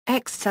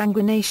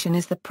Exsanguination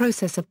is the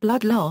process of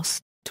blood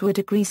loss, to a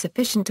degree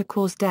sufficient to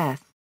cause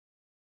death.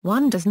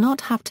 One does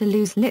not have to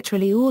lose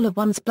literally all of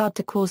one's blood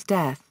to cause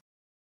death.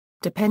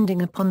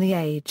 Depending upon the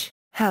age,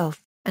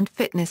 health, and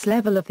fitness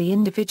level of the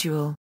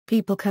individual,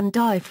 people can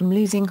die from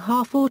losing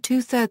half or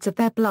two-thirds of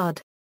their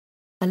blood.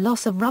 A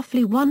loss of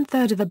roughly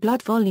one-third of the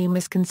blood volume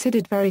is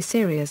considered very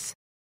serious.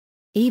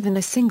 Even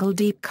a single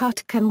deep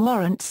cut can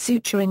warrant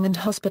suturing and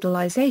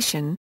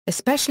hospitalization,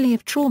 especially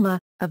if trauma,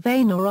 a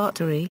vein or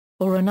artery,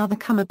 or another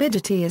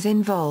comorbidity is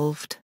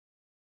involved.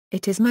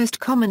 It is most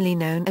commonly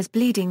known as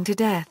bleeding to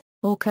death,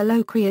 or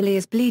colloquially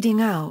as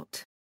bleeding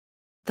out.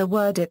 The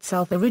word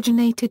itself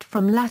originated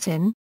from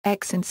Latin,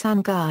 ex and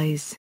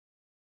sanguis.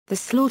 The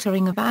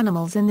slaughtering of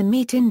animals in the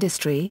meat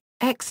industry,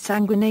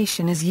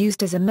 exsanguination is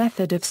used as a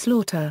method of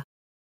slaughter.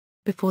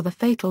 Before the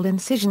fatal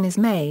incision is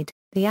made,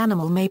 the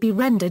animal may be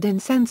rendered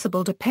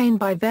insensible to pain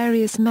by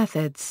various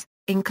methods,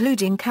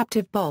 including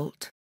captive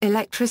bolt,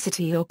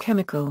 electricity or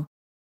chemical.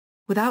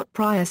 Without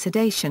prior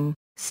sedation,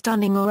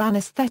 stunning or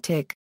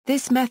anesthetic,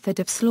 this method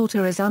of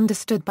slaughter is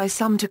understood by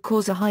some to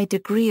cause a high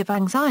degree of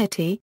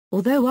anxiety,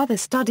 although other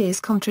studies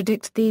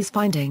contradict these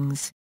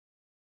findings.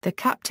 The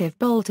captive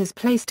bolt is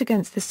placed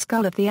against the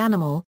skull of the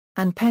animal,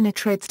 and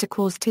penetrates to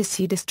cause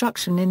tissue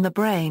destruction in the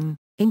brain,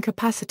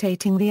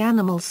 incapacitating the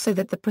animals so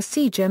that the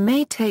procedure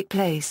may take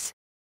place.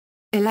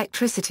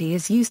 Electricity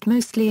is used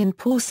mostly in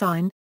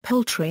porcine,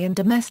 poultry and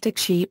domestic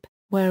sheep,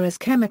 whereas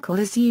chemical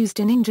is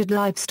used in injured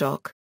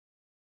livestock.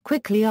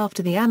 Quickly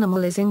after the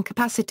animal is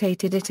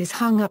incapacitated, it is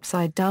hung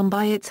upside down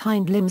by its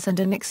hind limbs, and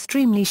an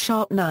extremely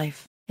sharp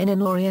knife, in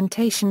an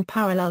orientation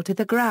parallel to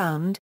the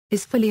ground,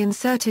 is fully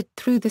inserted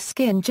through the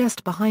skin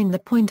just behind the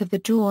point of the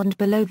jaw and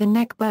below the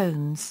neck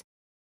bones.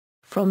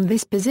 From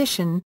this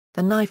position,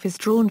 the knife is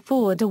drawn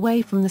forward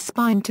away from the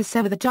spine to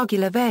sever the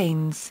jugular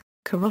veins,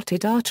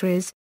 carotid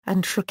arteries,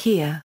 and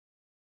trachea.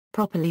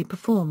 Properly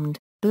performed,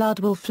 blood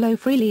will flow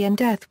freely and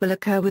death will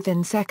occur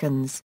within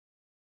seconds.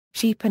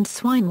 Sheep and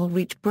swine will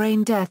reach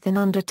brain death in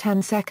under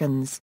 10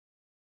 seconds.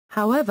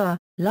 However,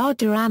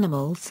 larger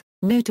animals,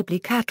 notably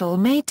cattle,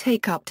 may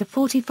take up to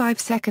 45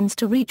 seconds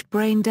to reach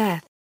brain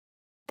death.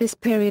 This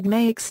period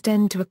may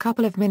extend to a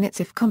couple of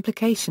minutes if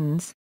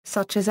complications,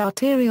 such as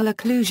arterial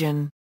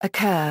occlusion,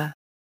 occur.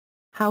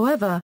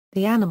 However,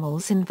 the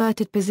animal's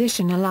inverted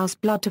position allows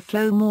blood to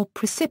flow more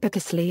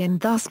precipitously and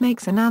thus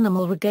makes an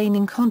animal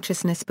regaining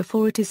consciousness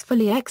before it is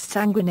fully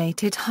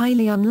exsanguinated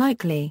highly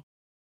unlikely.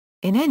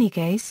 In any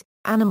case,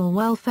 animal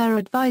welfare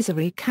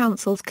advisory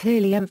councils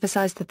clearly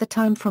emphasize that the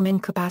time from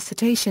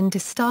incapacitation to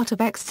start of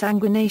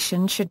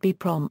exsanguination should be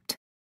prompt,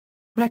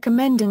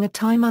 recommending a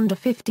time under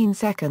 15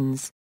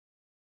 seconds.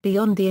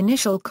 Beyond the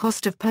initial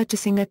cost of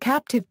purchasing a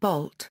captive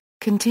bolt,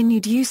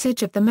 continued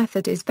usage of the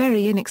method is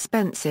very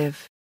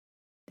inexpensive.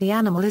 The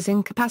animal is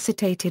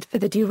incapacitated for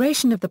the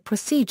duration of the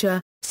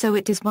procedure, so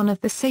it is one of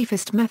the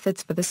safest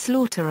methods for the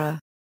slaughterer.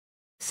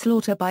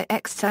 Slaughter by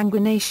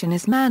exsanguination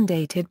is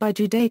mandated by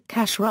Judaic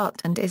kashrut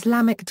and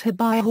Islamic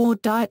tabiyah or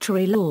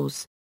dietary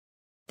laws.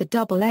 The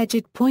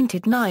double-edged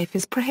pointed knife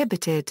is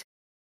prohibited.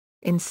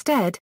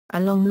 Instead, a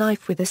long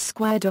knife with a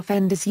squared-off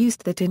end is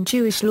used that in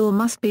Jewish law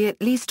must be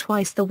at least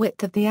twice the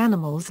width of the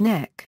animal's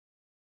neck.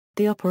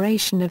 The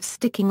operation of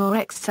sticking or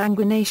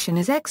exsanguination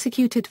is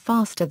executed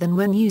faster than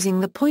when using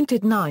the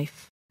pointed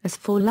knife, as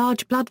 4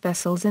 large blood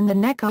vessels in the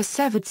neck are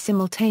severed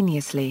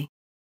simultaneously.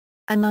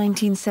 A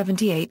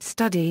 1978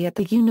 study at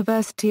the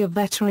University of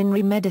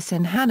Veterinary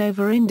Medicine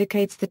Hanover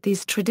indicates that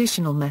these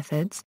traditional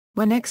methods,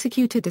 when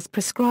executed as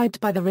prescribed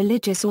by the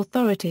religious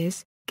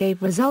authorities,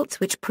 gave results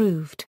which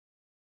proved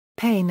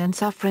pain and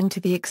suffering to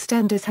the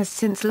extent as has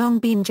since long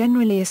been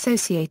generally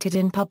associated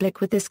in public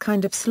with this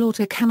kind of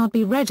slaughter cannot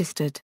be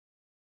registered.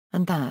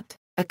 And that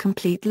a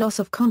complete loss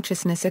of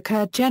consciousness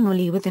occurred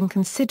generally within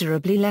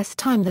considerably less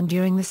time than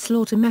during the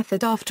slaughter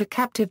method after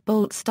captive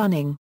bolt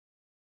stunning.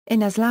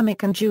 In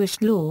Islamic and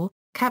Jewish law,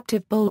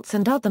 captive bolts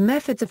and other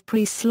methods of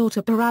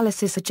pre-slaughter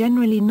paralysis are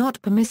generally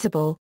not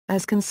permissible,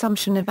 as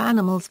consumption of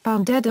animals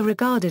found dead are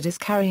regarded as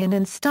carrion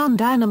and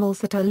stunned animals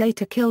that are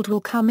later killed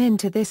will come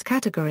into this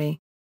category.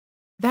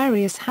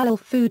 Various halal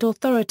food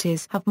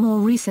authorities have more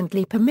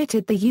recently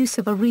permitted the use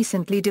of a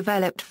recently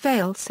developed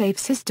fail-safe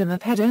system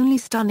of head-only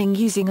stunning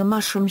using a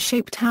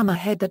mushroom-shaped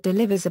hammerhead that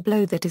delivers a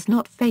blow that is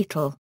not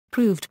fatal,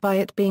 proved by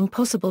it being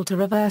possible to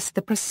reverse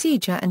the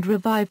procedure and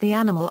revive the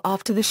animal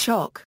after the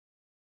shock.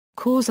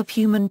 Cause of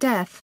human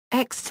death: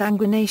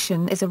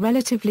 exsanguination is a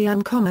relatively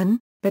uncommon,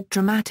 but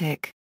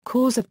dramatic,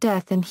 cause of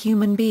death in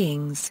human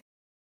beings.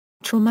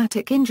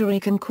 Traumatic injury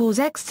can cause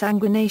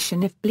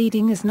exsanguination if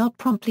bleeding is not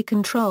promptly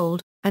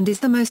controlled, and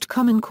is the most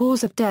common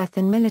cause of death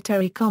in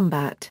military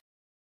combat.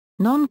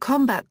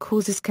 Non-combat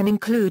causes can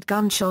include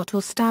gunshot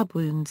or stab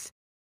wounds,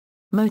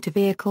 motor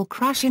vehicle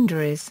crash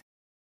injuries,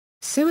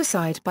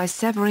 suicide by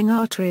severing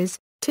arteries,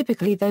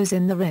 typically those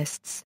in the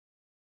wrists,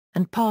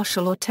 and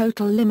partial or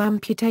total limb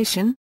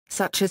amputation,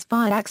 such as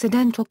via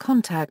accidental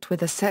contact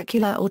with a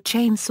circular or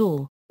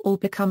chainsaw, or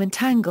become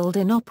entangled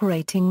in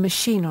operating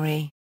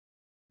machinery.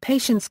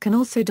 Patients can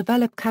also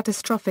develop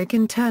catastrophic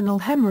internal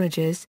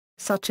hemorrhages,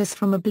 such as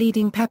from a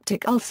bleeding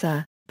peptic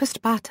ulcer,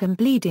 postpartum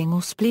bleeding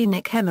or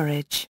splenic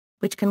hemorrhage,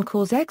 which can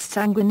cause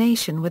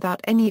exsanguination without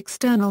any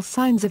external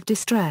signs of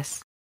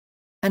distress.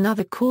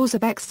 Another cause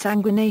of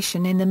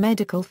exsanguination in the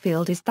medical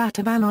field is that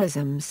of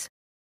aneurysms.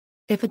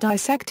 If a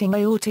dissecting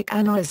aortic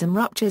aneurysm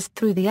ruptures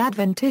through the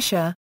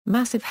adventitia,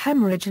 massive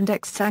hemorrhage and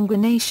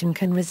exsanguination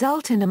can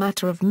result in a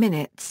matter of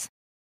minutes.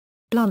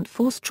 Blunt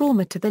force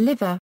trauma to the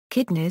liver,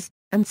 kidneys,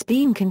 and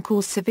spleen can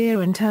cause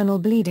severe internal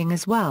bleeding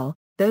as well,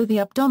 though the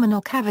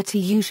abdominal cavity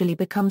usually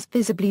becomes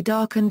visibly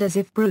darkened as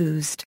if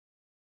bruised.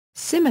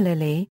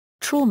 Similarly,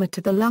 trauma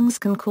to the lungs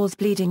can cause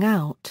bleeding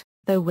out,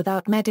 though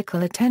without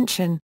medical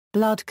attention,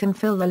 blood can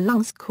fill the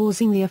lungs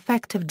causing the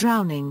effect of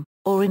drowning,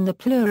 or in the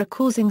pleura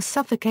causing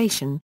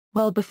suffocation,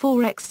 well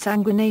before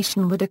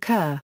exsanguination would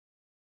occur.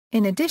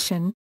 In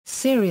addition,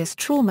 serious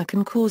trauma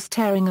can cause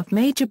tearing of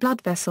major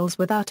blood vessels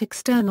without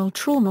external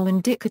trauma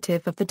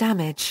indicative of the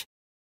damage.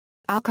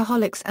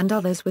 Alcoholics and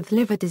others with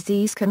liver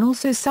disease can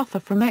also suffer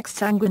from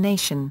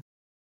exsanguination.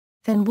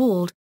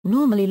 Thin-walled,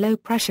 normally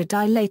low-pressure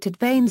dilated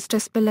veins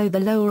just below the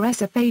lower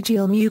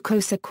esophageal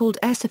mucosa called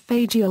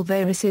esophageal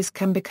varices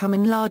can become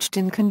enlarged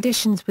in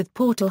conditions with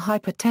portal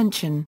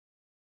hypertension.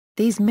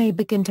 These may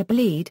begin to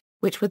bleed,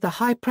 which with the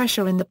high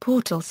pressure in the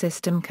portal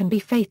system can be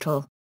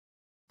fatal.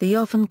 The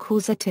often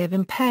causative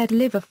impaired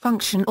liver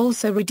function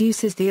also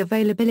reduces the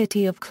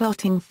availability of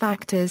clotting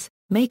factors,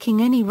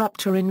 making any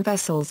rupture in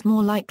vessels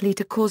more likely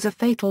to cause a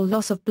fatal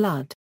loss of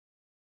blood.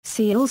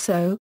 See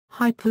also,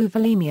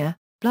 hypovolemia,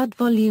 blood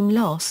volume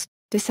loss,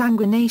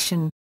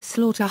 desanguination,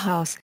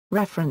 slaughterhouse.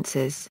 References